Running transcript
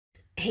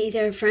Hey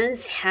there,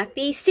 friends.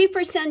 Happy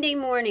Super Sunday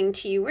morning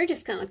to you. We're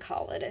just going to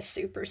call it a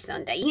Super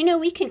Sunday. You know,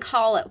 we can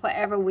call it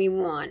whatever we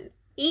want.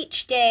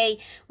 Each day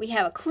we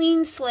have a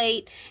clean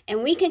slate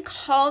and we can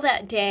call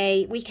that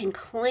day, we can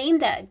claim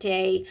that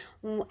day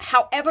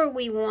however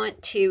we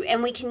want to,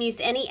 and we can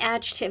use any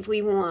adjective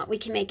we want. We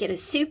can make it a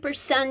Super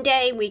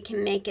Sunday, we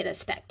can make it a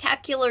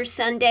spectacular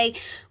Sunday,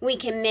 we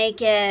can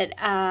make it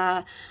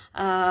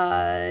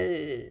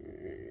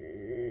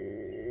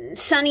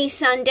sunny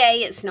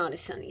Sunday. It's not a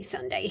sunny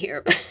Sunday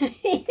here, but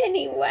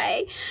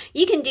anyway,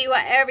 you can do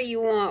whatever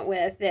you want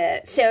with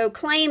it. So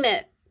claim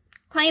it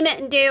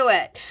and do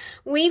it.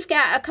 We've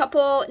got a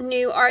couple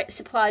new art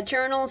supply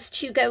journals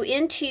to go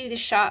into the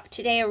shop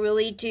today. I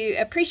really do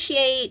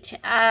appreciate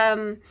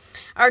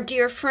our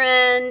dear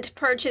friend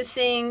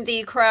purchasing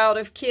the Crowd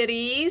of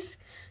Kitties.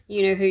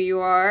 You know who you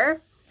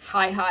are.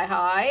 Hi, hi,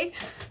 hi.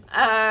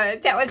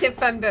 That was a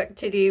fun book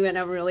to do, and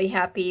I'm really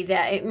happy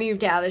that it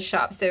moved out of the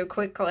shop so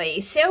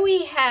quickly. So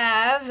we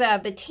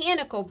have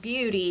Botanical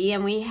Beauty,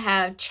 and we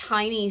have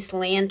Chinese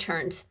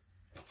Lanterns.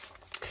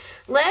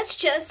 Let's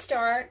just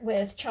start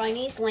with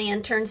Chinese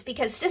Lanterns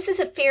because this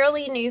is a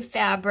fairly new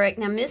fabric.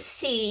 Now, Miss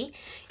C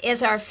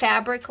is our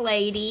fabric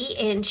lady,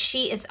 and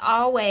she is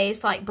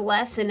always like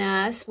blessing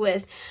us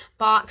with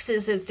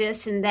boxes of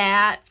this and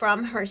that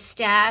from her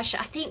stash.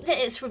 I think that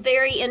it's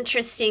very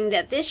interesting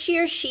that this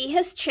year she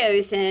has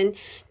chosen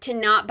to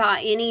not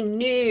buy any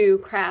new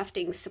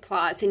crafting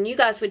supplies, and you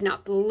guys would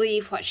not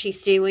believe what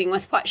she's doing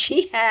with what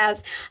she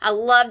has. I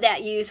love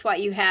that use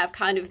what you have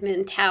kind of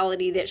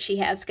mentality that she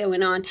has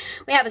going on.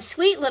 We have a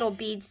sweet little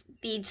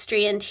bead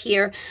strand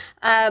here.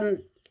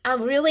 I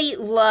really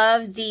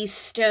love these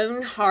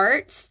stone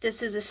hearts.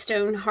 This is a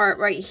stone heart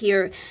right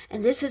here,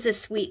 and this is a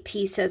sweet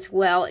piece as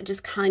well. It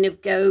just kind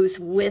of goes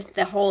with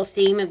the whole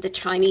theme of the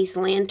Chinese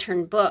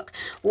Lantern book.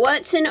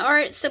 What's an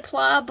art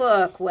supply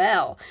book?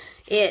 Well,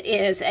 it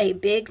is a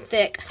big,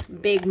 thick,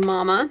 big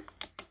mama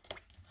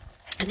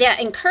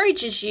that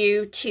encourages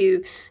you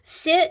to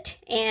sit,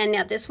 and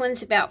now this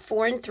one's about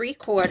 4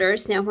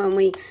 3/4. Now, when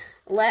we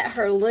let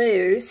her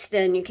loose,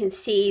 then you can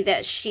see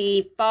that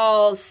she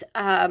falls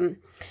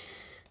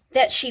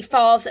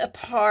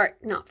apart,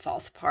 not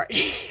falls apart.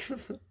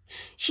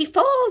 She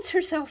folds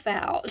herself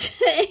out.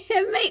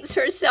 It makes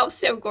herself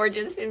so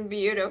gorgeous and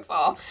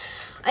beautiful.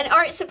 An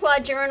art supply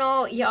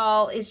journal,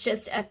 y'all, is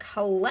just a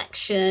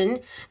collection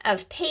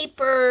of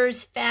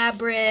papers,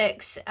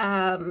 fabrics,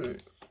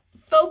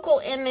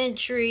 focal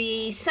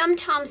imagery,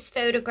 sometimes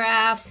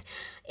photographs.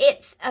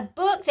 It's a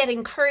book that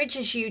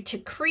encourages you to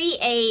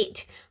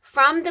create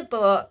from the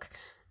book.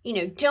 You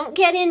know, don't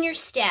get in your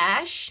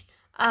stash.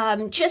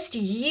 Just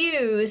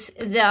use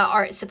the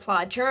art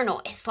supply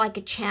journal. It's like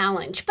a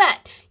challenge.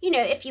 But, you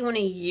know, if you want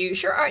to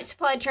use your art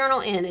supply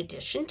journal in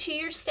addition to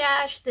your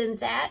stash, then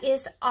that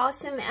is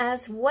awesome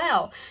as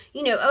well.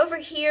 You know, over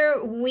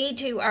here, we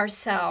do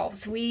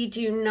ourselves. We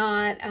do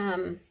not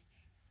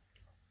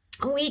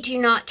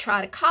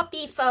try to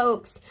copy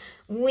folks.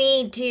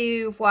 We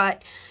do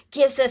what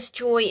gives us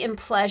joy and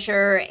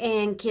pleasure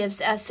and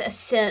gives us a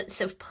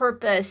sense of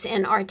purpose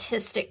and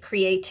artistic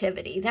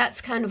creativity.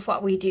 That's kind of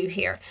what we do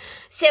here.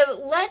 So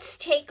let's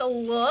take a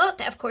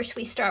look. Of course,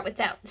 we start with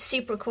that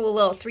super cool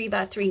little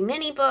 3x3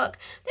 mini book.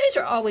 Those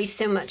are always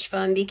so much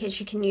fun because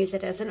you can use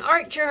it as an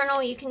art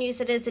journal. You can use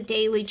it as a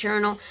daily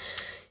journal.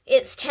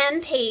 It's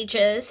 10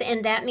 pages,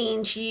 and that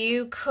means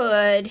you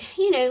could,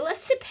 you know,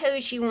 let's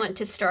suppose you want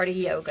to start a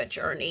yoga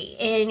journey,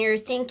 and you're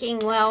thinking,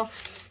 well,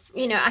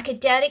 you know, I could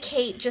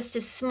dedicate just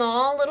a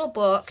small little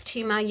book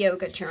to my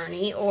yoga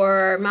journey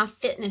or my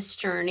fitness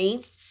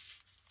journey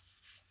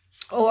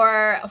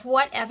or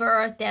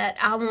whatever that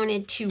I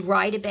wanted to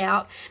write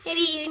about.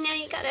 Maybe, you know,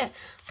 you got to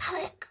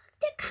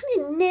that kind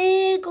of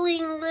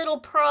niggling little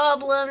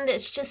problem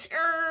that's just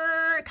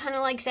kind of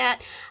like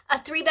that. A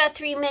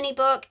 3x3 mini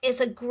book is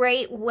a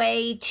great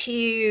way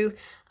to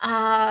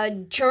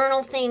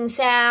journal things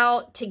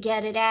out, to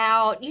get it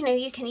out. You know,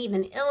 you can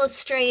even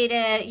illustrate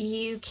it.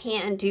 You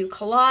can do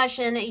collage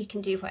in it. You can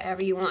do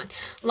whatever you want.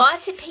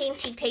 Lots of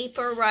painty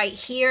paper right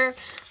here.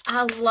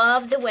 I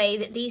love the way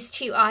that these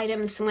two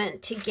items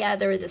went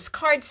together, this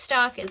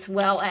cardstock as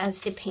well as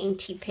the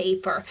painty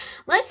paper.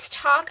 Let's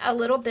talk a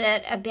little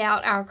bit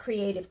about our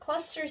creative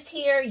clusters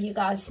here. You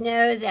guys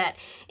know that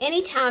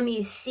anytime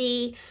you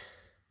see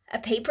a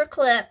paper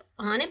clip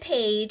on a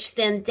page,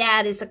 then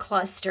that is a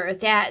cluster,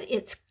 that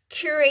it's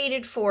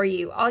curated for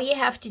you. All you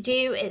have to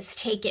do is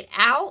take it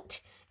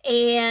out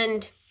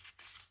and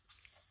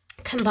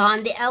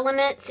combine the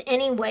elements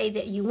any way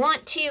that you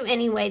want to,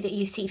 any way that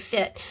you see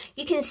fit.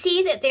 You can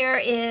see that there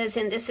is,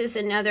 and this is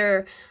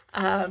another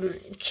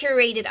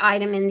curated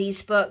item in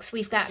these books,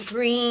 we've got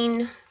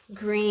green,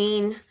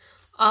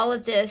 all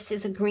of this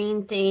is a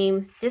green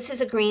theme. This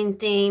is a green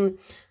theme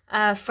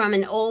from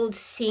an old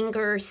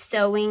Singer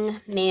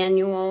sewing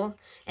manual.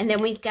 And then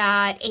we've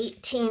got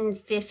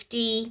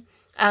 1850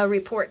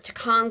 report to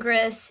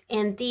Congress,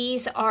 and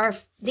these are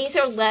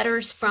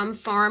letters from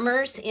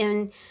farmers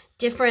in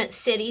different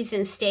cities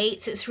and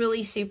states. It's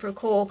really super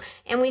cool.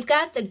 And we've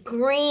got the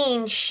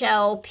green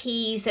shell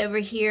peas over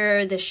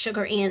here, the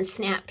sugar and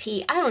snap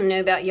pea. I don't know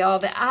about y'all,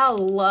 but I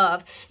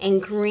love,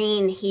 and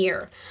green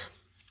here.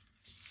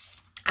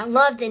 I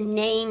love the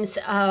names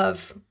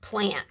of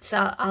plants.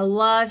 I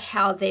love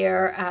how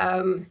they're,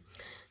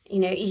 you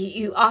know,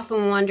 you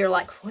often wonder,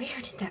 like,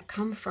 where did that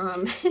come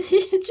from?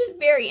 It's just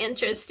very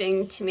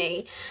interesting to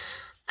me.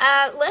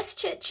 Let's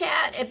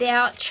chit-chat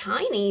about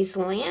Chinese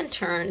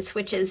lanterns,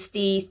 which is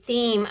the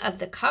theme of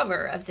the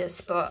cover of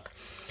this book.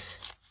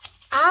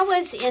 I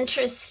was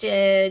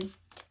interested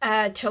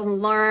to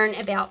learn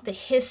about the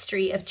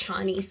history of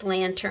Chinese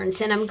lanterns,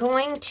 and I'm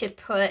going to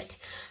put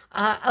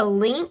a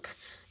link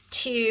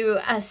to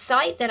a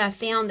site that I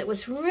found that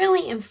was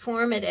really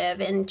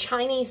informative. And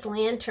Chinese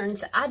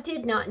lanterns, I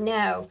did not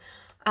know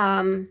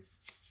that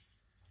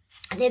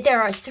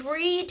there are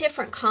 3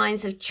 different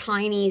kinds of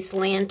Chinese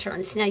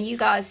lanterns. Now, you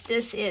guys,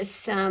 this is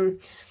some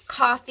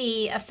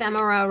coffee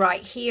ephemera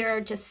right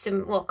here, just some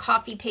little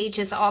coffee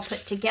pages all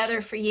put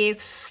together for you.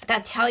 I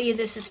gotta tell you,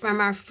 this is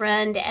from our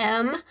friend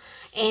M,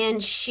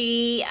 and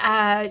she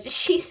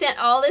sent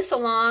all this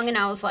along, and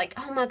I was like,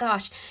 oh my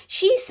gosh,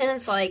 she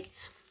sends like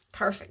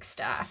perfect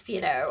stuff,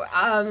 you know.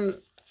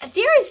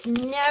 There is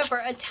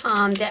never a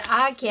time that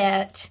I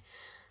get,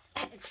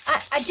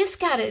 I just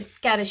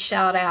gotta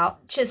shout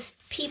out just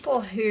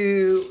people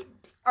who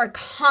are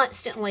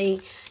constantly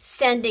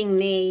sending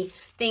me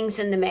things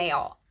in the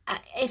mail.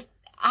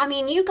 I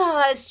mean, you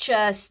guys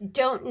just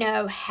don't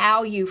know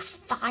how you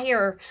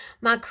fire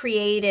my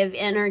creative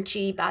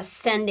energy by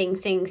sending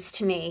things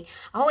to me.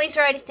 I always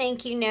write a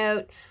thank you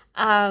note.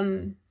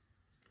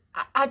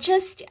 I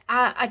just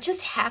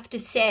have to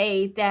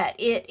say that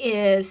it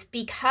is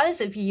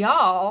because of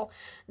y'all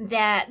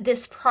that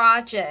this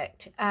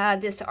project,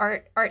 this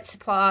art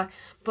supply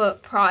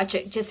book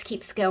project, just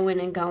keeps going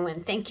and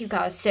going. Thank you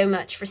guys so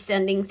much for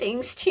sending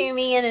things to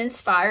me and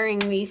inspiring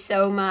me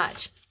so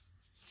much.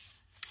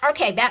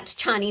 Okay, back to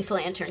Chinese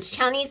lanterns.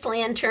 Chinese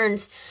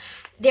lanterns,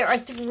 there are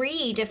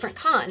 3 different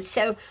kinds.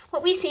 So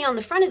what we see on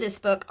the front of this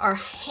book are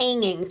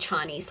hanging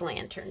Chinese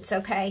lanterns,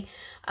 okay?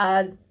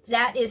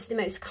 That is the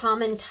most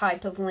common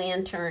type of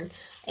lantern,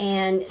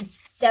 and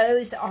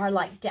those are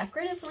like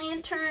decorative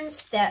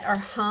lanterns that are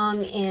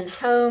hung in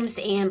homes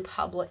and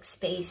public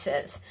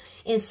spaces.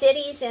 In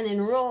cities and in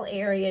rural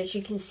areas,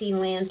 you can see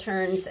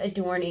lanterns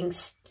adorning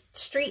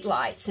street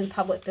lights in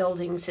public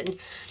buildings and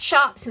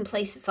shops and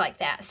places like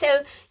that.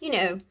 So, you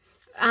know,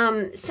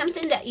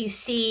 something that you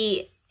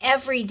see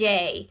every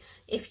day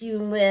if you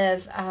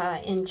live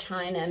in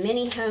China.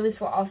 Many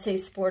homes will also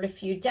sport a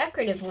few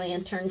decorative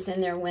lanterns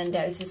in their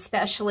windows,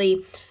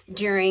 especially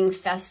during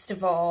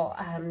festival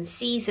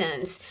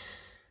seasons.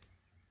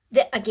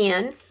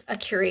 Again, a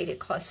curated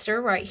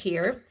cluster right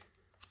here.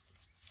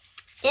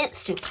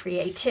 Instant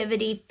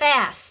creativity,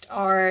 fast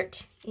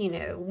art, you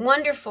know,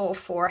 wonderful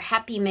for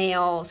happy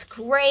meals,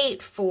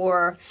 great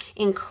for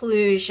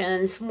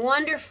inclusions,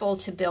 wonderful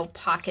to build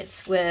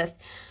pockets with.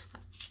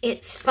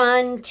 It's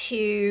fun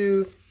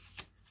to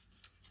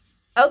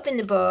open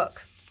the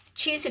book,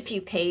 choose a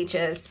few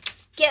pages,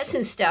 get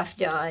some stuff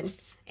done,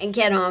 and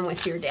get on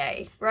with your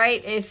day,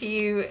 right? If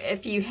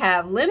you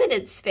have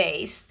limited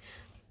space,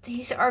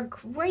 these are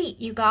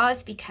great, you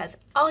guys, because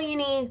all you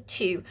need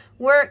to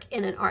work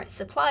in an art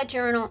supply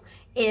journal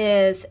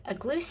is a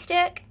glue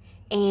stick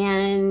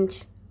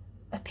and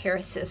a pair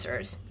of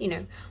scissors. You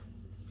know,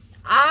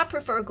 I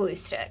prefer glue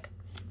stick.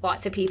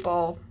 Lots of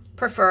people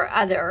prefer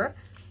other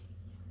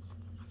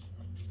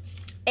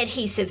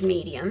adhesive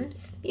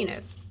mediums. You know,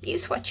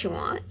 use what you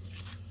want.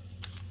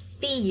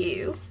 Be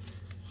you.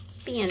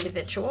 Be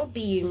individual.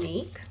 Be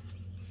unique.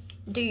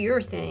 Do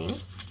your thing.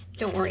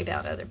 Don't worry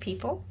about other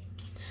people.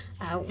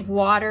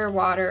 Water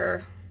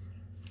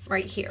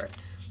right here.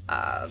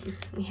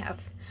 We have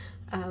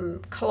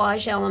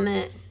collage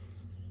element,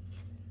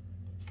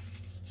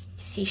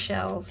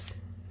 seashells,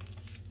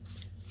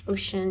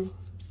 ocean,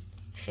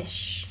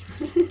 fish.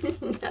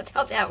 I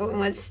thought that one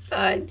was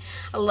fun.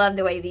 I love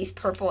the way these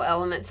purple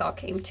elements all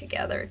came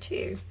together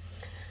too.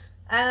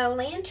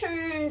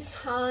 Lanterns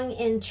hung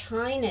in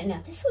China.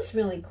 Now, this was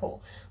really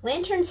cool.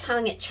 Lanterns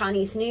hung at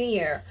Chinese New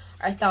Year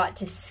are thought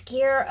to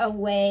scare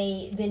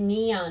away the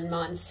neon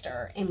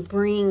monster and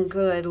bring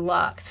good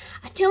luck.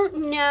 I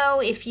don't know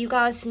if you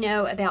guys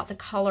know about the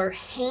color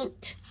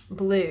haint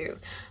blue.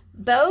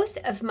 Both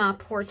of my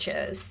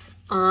porches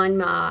on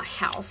my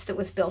house that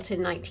was built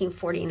in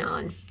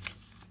 1949,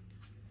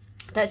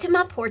 both of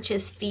my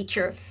porches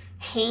feature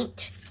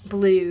haint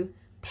blue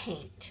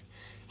paint.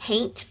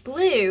 Haint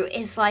blue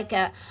is like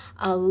a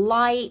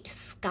light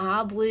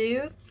sky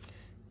blue,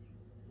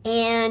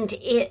 and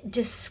it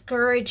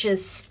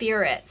discourages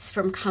spirits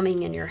from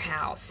coming in your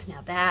house.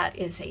 Now, that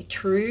is a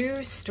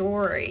true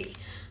story.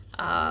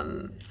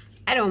 I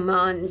don't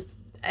mind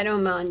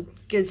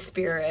good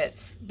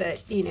spirits, but,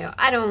 you know,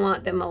 I don't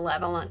want the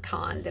malevolent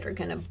kind that are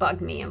going to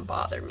bug me and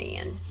bother me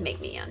and make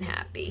me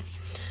unhappy.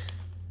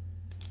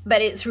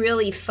 But it's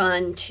really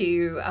fun to,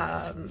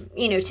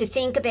 you know, to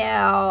think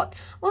about.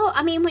 Well,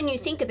 I mean, when you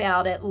think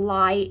about it,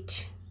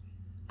 light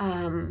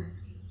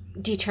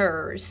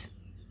deters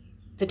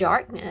the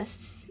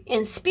darkness.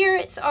 And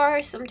spirits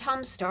are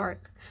sometimes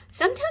dark.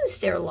 Sometimes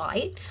they're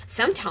light.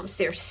 Sometimes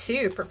they're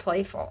super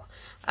playful.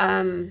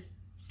 When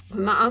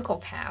my uncle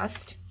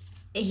passed,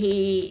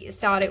 he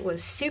thought it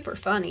was super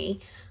funny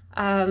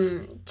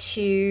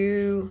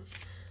to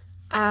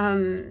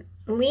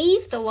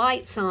leave the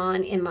lights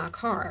on in my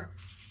car.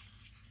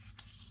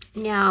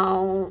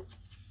 Now,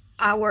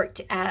 I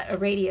worked at a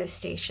radio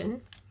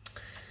station,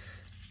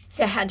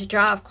 so I had to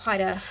drive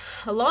quite a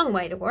long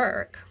way to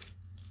work.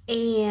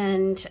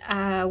 And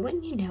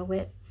wouldn't you know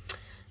it,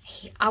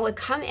 I would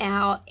come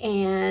out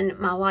and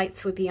my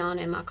lights would be on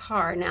in my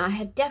car. Now, I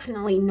had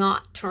definitely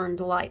not turned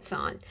the lights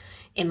on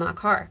in my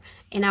car.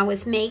 And I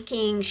was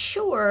making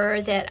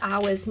sure that I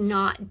was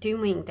not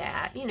doing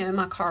that. You know,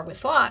 my car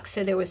was locked,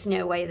 so there was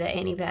no way that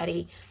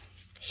anybody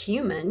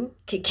human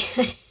could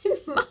get in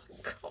my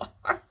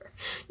car.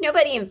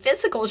 Nobody in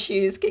physical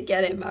shoes could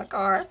get in my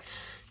car.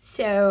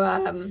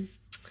 So,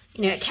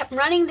 you know, it kept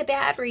running the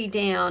battery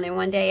down, and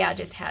one day I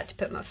just had to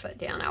put my foot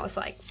down. I was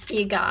like,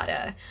 you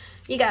gotta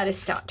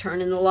stop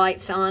turning the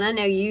lights on. I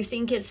know you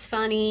think it's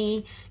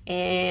funny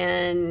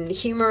and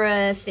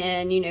humorous,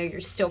 and, you know, you're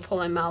still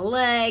pulling my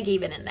leg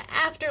even in the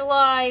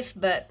afterlife,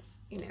 but,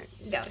 you know,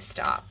 you gotta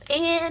stop.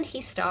 And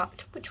he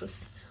stopped, which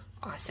was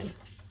awesome.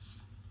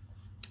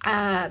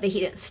 But he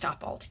didn't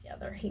stop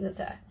altogether. He was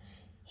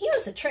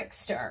a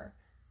trickster,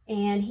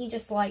 and he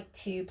just liked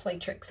to play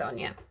tricks on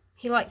you.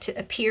 He liked to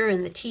appear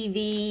in the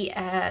TV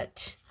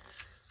at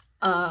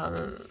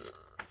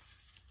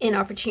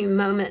inopportune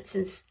moments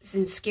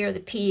and scare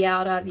the pee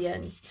out of you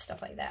and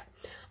stuff like that.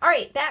 All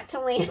right, back to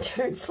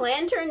lanterns.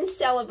 Lantern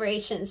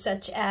celebrations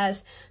such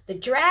as the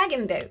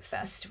Dragon Boat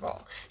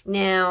Festival.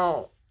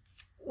 Now,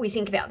 we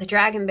think about the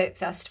Dragon Boat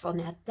Festival.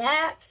 Now,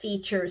 that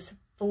features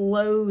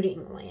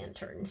floating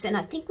lanterns. And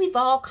I think we've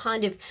all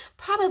kind of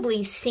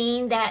probably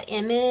seen that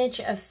image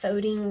of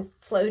floating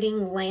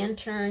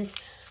lanterns.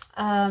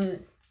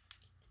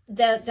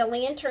 The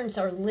lanterns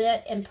are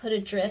lit and put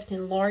adrift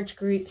in large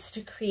groups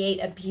to create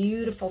a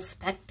beautiful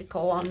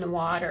spectacle on the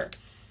water.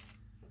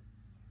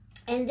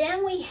 And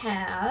then we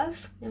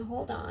have, now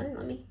hold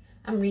on,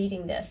 I'm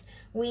reading this.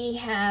 We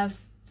have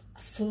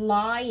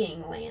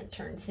flying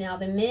lanterns. Now,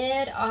 the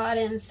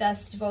Mid-Autumn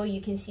Festival,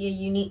 you can see a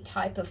unique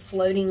type of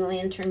floating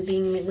lantern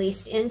being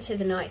released into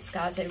the night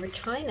skies over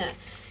China.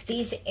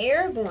 These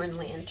airborne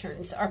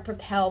lanterns are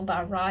propelled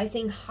by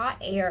rising hot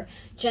air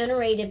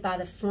generated by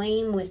the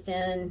flame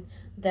within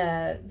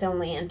the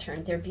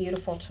lantern. They're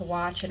beautiful to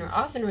watch and are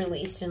often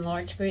released in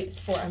large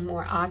groups for a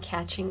more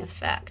eye-catching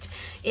effect.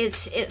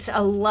 It's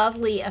a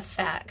lovely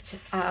effect.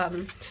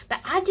 But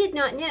I did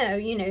not know,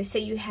 you know, so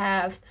you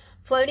have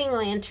floating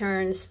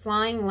lanterns,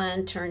 flying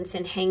lanterns,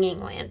 and hanging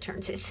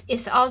lanterns.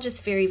 It's all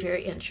just very,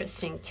 very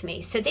interesting to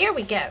me. So there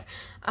we go.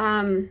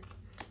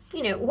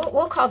 You know,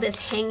 we'll call this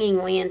hanging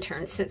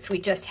lanterns, since we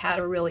just had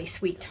a really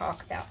sweet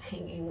talk about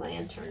hanging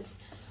lanterns.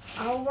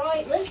 All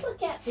right, let's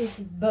look at this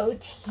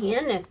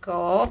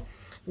botanical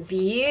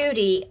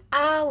beauty.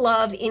 I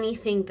love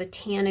anything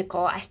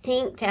botanical. I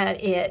think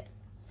that it,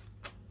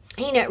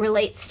 you know, it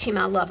relates to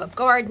my love of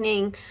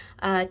gardening,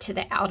 to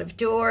the out of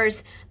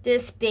doors.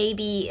 This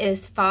baby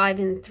is 5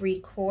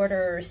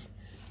 3/4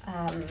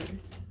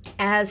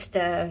 as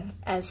the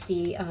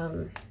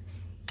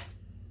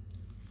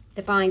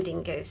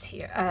binding goes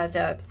here,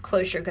 the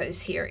closure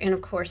goes here, and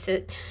of course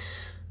it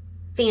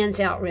fans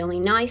out really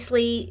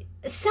nicely.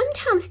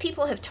 Sometimes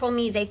people have told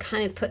me they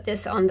kind of put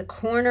this on the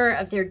corner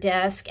of their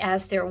desk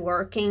as they're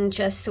working,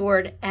 just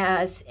sort of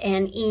as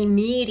an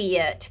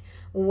immediate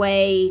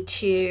way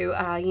to,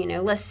 you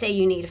know, let's say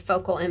you need a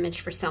focal image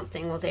for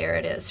something. Well, there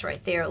it is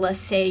right there. Let's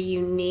say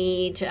you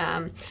need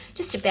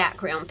just a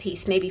background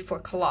piece, maybe for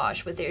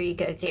collage. Well, there you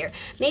go there.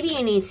 Maybe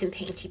you need some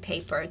painty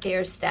paper.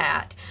 There's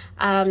that.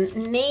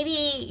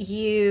 Maybe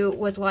you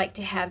would like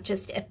to have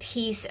just a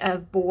piece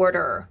of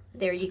border.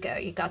 There you go.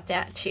 You got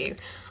that too.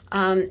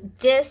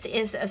 This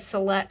is a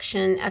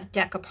selection of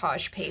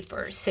decoupage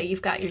papers. So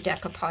you've got your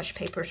decoupage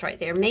papers right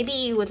there. Maybe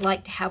you would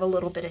like to have a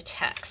little bit of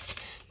text.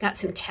 Got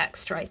some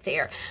text right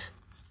there.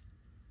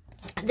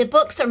 The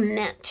books are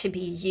meant to be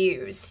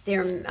used.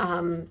 They're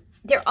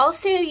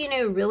also, you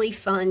know, really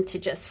fun to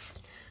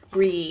just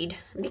read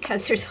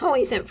because there's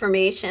always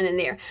information in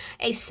there.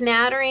 A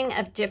smattering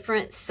of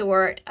different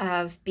sort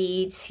of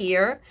beads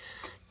here.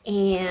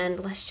 And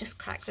let's just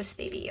crack this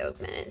baby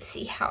open and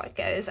see how it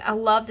goes. I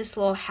love this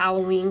little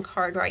Halloween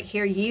card right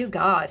here. You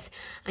guys,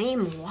 I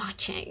am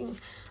watching.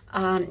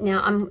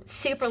 Now, I'm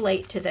super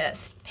late to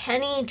this.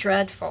 Penny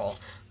Dreadful.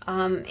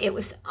 It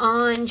was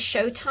on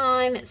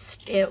Showtime.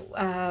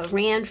 It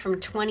ran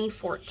from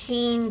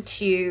 2014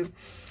 to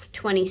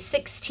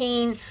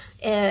 2016.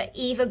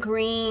 Eva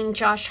Green,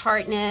 Josh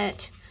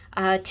Hartnett,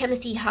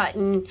 Timothy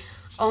Hutton.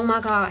 Oh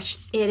my gosh,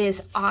 it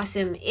is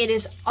awesome. It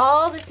is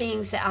all the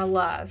things that I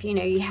love. You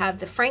know, you have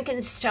the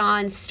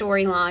Frankenstein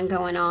storyline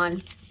going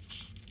on.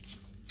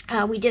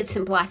 We did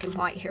some black and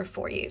white here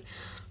for you.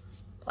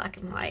 Black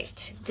and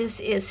white. This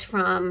is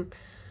from,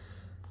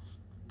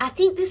 I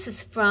think this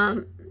is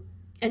from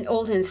an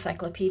old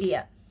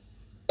encyclopedia.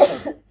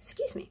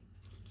 Excuse me.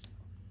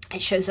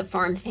 It shows a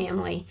farm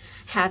family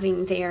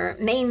having their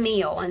main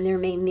meal, and their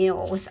main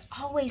meal was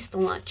always the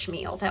lunch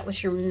meal. That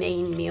was your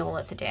main meal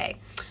of the day.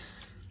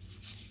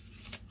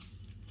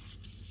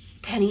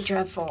 Penny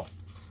Dreadful.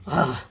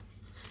 Ugh.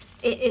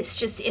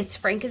 It's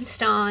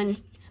Frankenstein,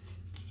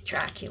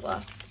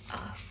 Dracula,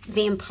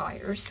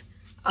 vampires,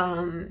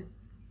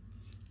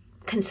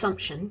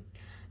 consumption,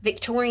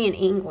 Victorian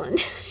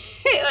England.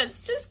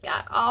 It's just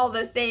got all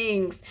the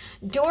things.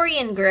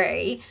 Dorian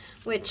Gray,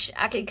 which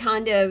I could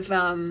kind of,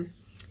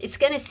 it's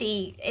going to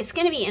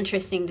be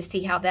interesting to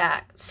see how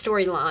that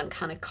storyline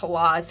kind of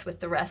collides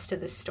with the rest of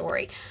the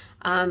story.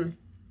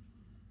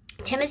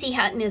 Timothy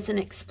Hutton is an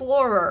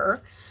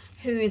explorer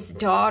whose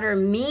daughter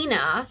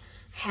Mina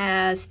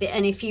has been,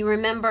 and if you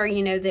remember,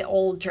 you know, the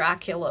old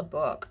Dracula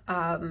book,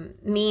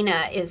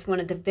 Mina is one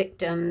of the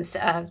victims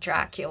of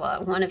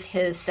Dracula, one of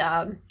his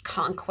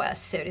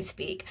conquests, so to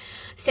speak.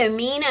 So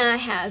Mina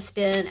has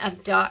been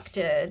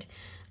abducted,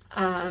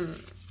 and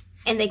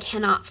they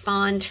cannot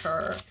find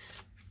her.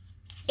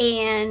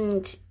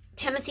 And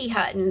Timothy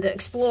Hutton, the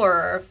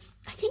explorer,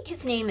 I think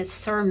his name is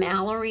Sir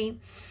Mallory,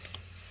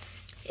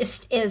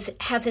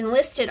 has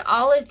enlisted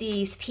all of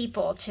these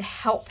people to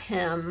help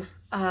him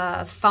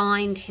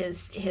find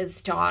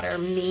his daughter,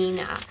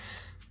 Mina.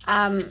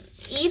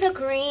 Eva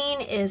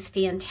Green is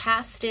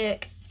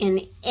fantastic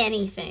in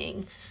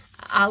anything.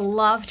 I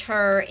loved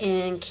her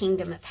in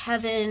Kingdom of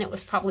Heaven. It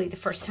was probably the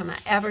first time I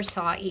ever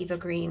saw Eva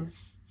Green.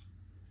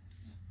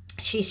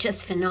 She's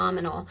just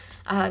phenomenal.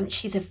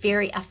 She's a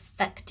very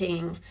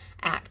affecting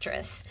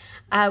actress.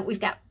 We've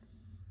got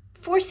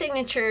 4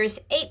 signatures,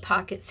 8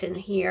 pockets in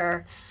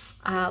here.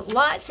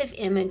 Lots of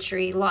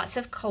imagery, lots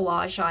of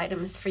collage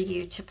items for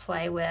you to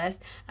play with.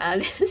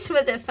 This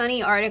was a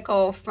funny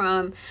article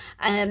from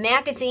a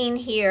magazine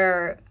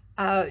here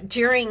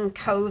during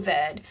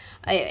COVID.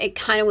 It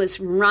kind of was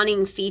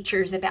running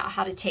features about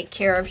how to take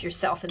care of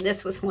yourself, and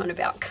this was one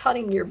about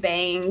cutting your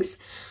bangs.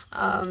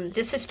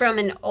 This is from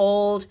an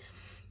old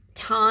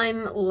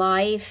Time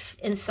Life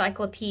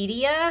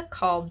encyclopedia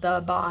called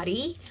The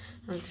Body.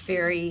 It's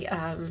very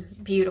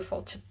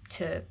beautiful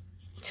to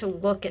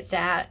look at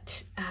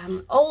that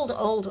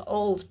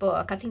old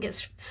book. I think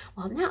it's,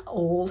 well, not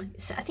old.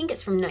 I think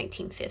it's from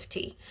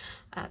 1950.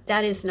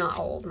 That is not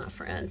old, my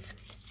friends.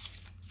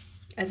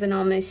 As an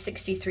almost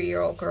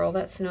 63-year-old girl,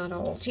 that's not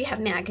old. You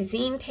have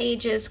magazine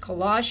pages,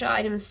 collage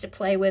items to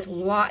play with,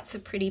 lots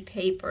of pretty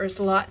papers,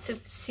 lots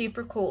of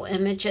super cool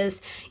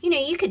images. You know,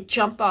 you could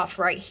jump off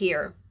right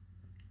here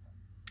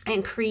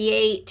and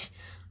create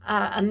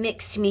a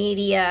mixed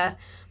media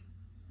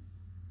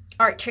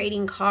art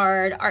trading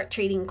card, art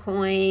trading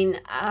coin.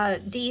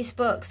 These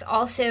books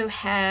also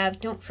have,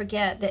 don't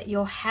forget that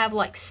you'll have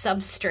like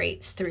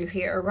substrates through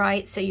here,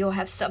 right? So you'll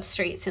have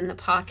substrates in the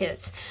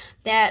pockets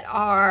that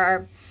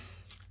are,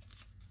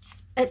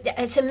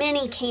 it's a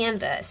mini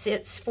canvas.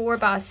 It's 4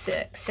 by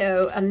 6,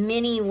 so a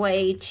mini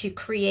way to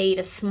create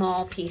a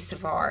small piece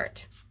of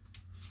art.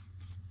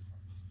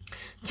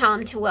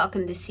 Time to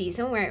welcome the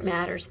season where it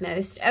matters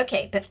most.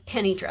 Okay, but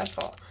Penny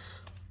Dreadful.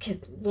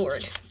 Good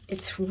Lord,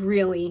 it's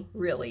really,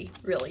 really,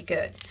 really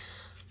good.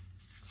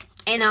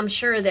 And I'm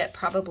sure that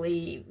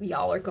probably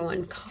y'all are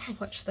going, God, I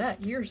watched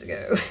that years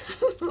ago.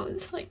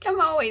 It's like,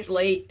 I'm always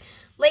late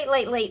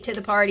to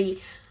the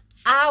party.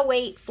 I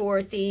wait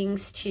for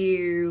things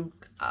to,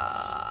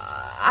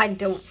 I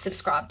don't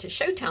subscribe to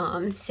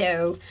Showtime,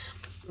 so,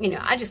 you know,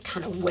 I just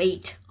kind of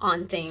wait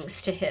on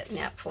things to hit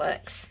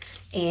Netflix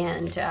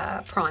and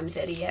Prime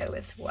Video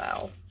as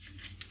well.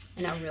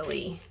 And I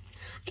really,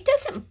 it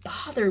doesn't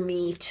bother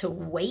me to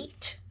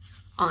wait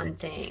on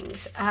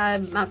things.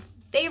 My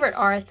favorite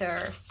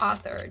author,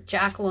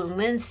 Jacqueline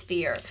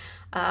Winspear,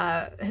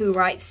 who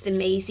writes the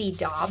Maisie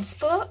Dobbs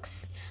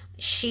books,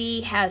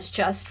 she has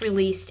just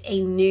released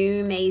a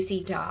new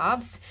Maisie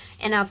Dobbs,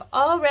 and I've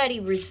already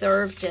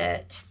reserved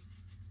it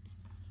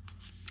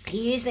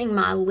using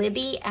my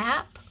Libby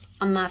app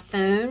on my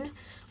phone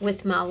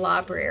with my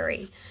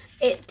library.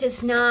 It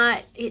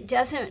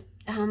doesn't,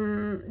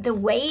 the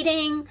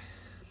waiting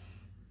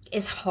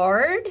is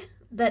hard,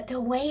 but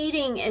the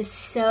waiting is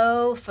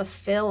so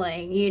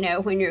fulfilling, you know,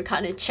 when you're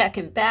kind of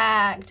checking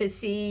back to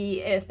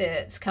see if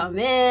it's come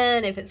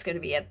in, if it's going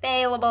to be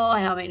available,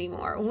 how many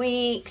more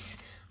weeks.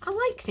 I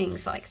like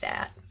things like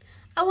that.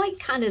 I like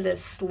kind of the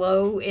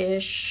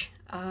slow-ish,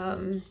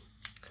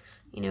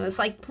 you know, it's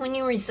like when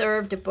you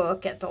reserved a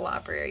book at the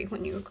library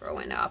when you were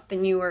growing up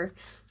and you were,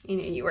 you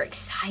know, you were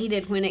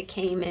excited when it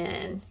came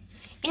in.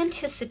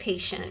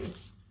 Anticipation.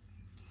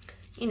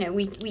 You know,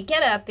 we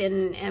get up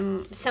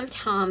and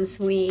sometimes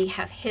we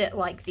have hit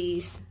like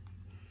these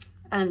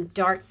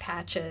dark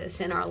patches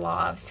in our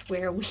lives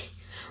where we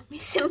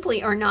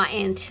simply are not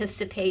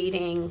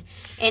anticipating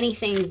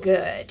anything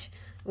good.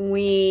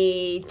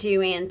 We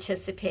do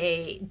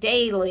anticipate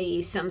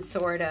daily some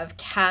sort of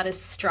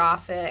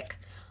catastrophic,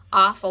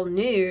 awful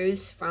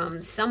news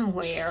from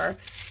somewhere.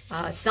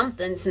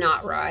 Something's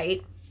not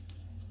right.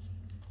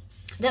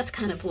 That's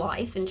kind of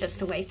life and just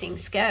the way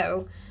things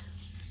go.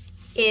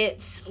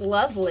 it's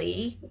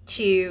lovely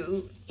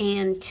to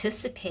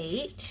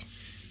anticipate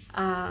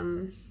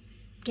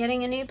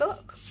getting a new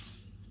book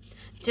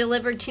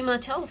delivered to my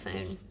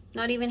telephone,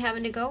 not even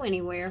having to go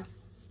anywhere.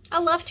 I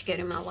love to go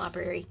to my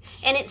library,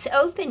 and it's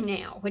open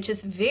now, which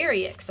is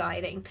very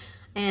exciting,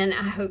 and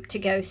I hope to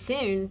go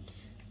soon.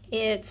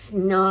 It's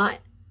not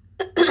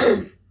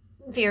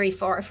very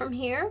far from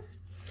here.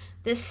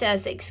 This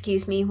says,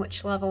 excuse me,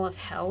 which level of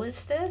hell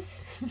is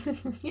this?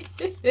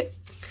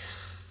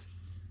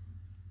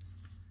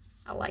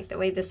 I like the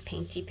way this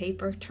painty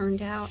paper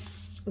turned out.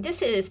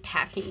 This is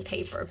packing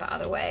paper, by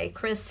the way.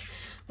 Chris,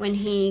 when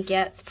he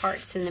gets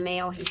parts in the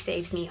mail, he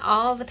saves me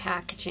all the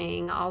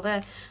packaging, all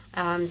the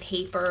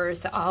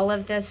papers, all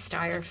of the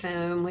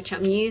styrofoam, which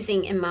I'm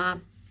using in my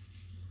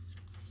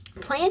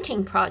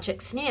planting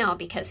projects now,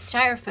 because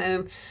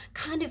styrofoam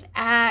kind of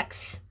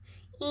acts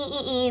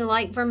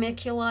like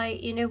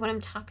vermiculite. You know what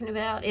I'm talking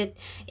about? It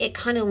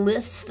kind of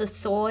lifts the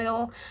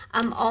soil.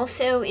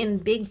 Also in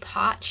big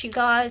pots, you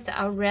guys,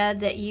 I read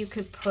that you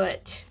could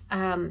put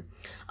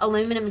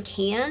aluminum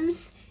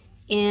cans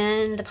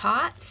in the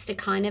pots to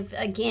kind of,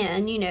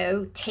 again, you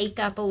know, take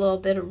up a little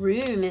bit of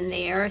room in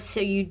there, so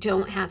you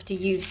don't have to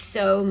use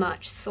so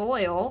much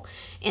soil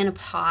in a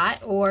pot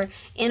or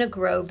in a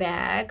grow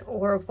bag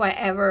or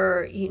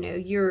whatever, you know,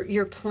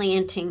 you're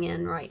planting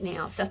in right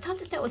now. So I thought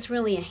that that was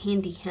really a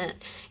handy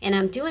hint, and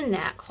I'm doing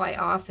that quite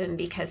often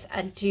because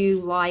I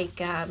do like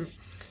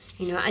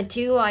you know, I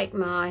do like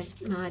my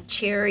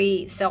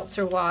cherry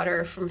seltzer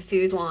water from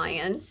Food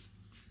Lion,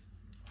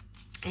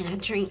 and I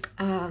drink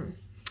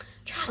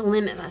try to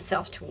limit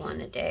myself to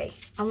one a day.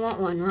 I want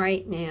one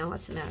right now,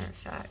 as a matter of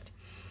fact.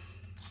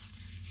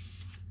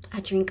 I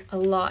drink a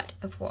lot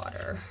of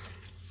water,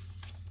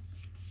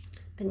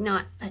 but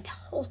not a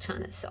whole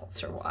ton of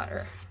seltzer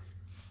water.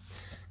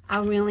 I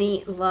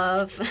really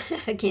love,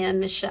 again,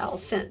 Michelle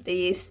sent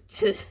these,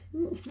 just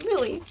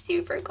really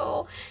super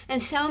cool,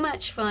 and so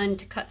much fun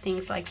to cut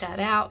things like that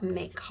out and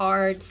make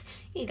cards.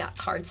 You got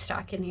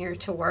cardstock in here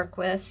to work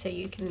with, so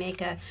you can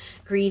make a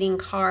greeting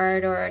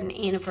card or an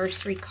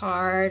anniversary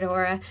card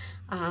or a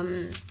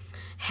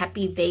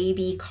happy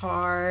baby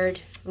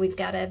card. We've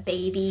got a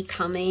baby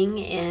coming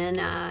in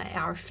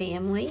our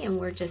family, and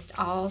we're just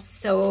all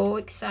so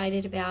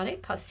excited about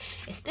it because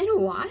it's been a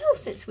while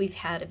since we've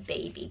had a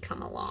baby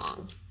come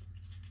along.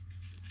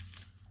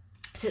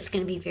 So it's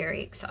going to be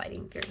very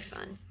exciting, very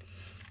fun.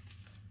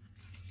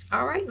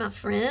 All right, my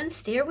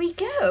friends, there we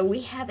go.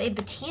 We have a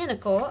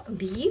botanical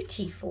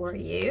beauty for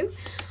you.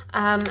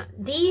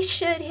 These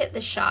should hit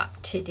the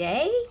shop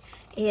today.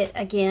 It,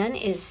 again,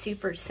 is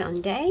Super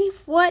Sunday.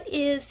 What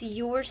is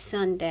your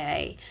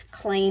Sunday?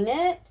 Claim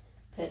it.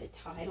 Put a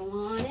title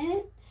on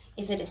it.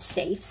 Is it a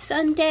safe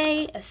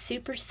Sunday, a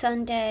Super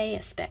Sunday,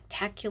 a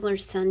spectacular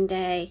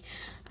Sunday,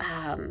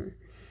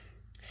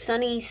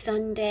 sunny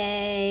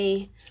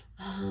Sunday,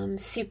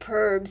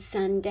 superb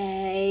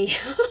Sunday?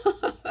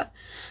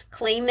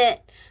 Claim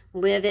it,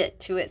 live it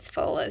to its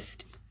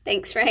fullest.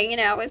 Thanks for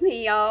hanging out with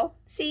me, y'all.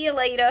 See you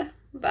later.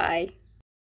 Bye.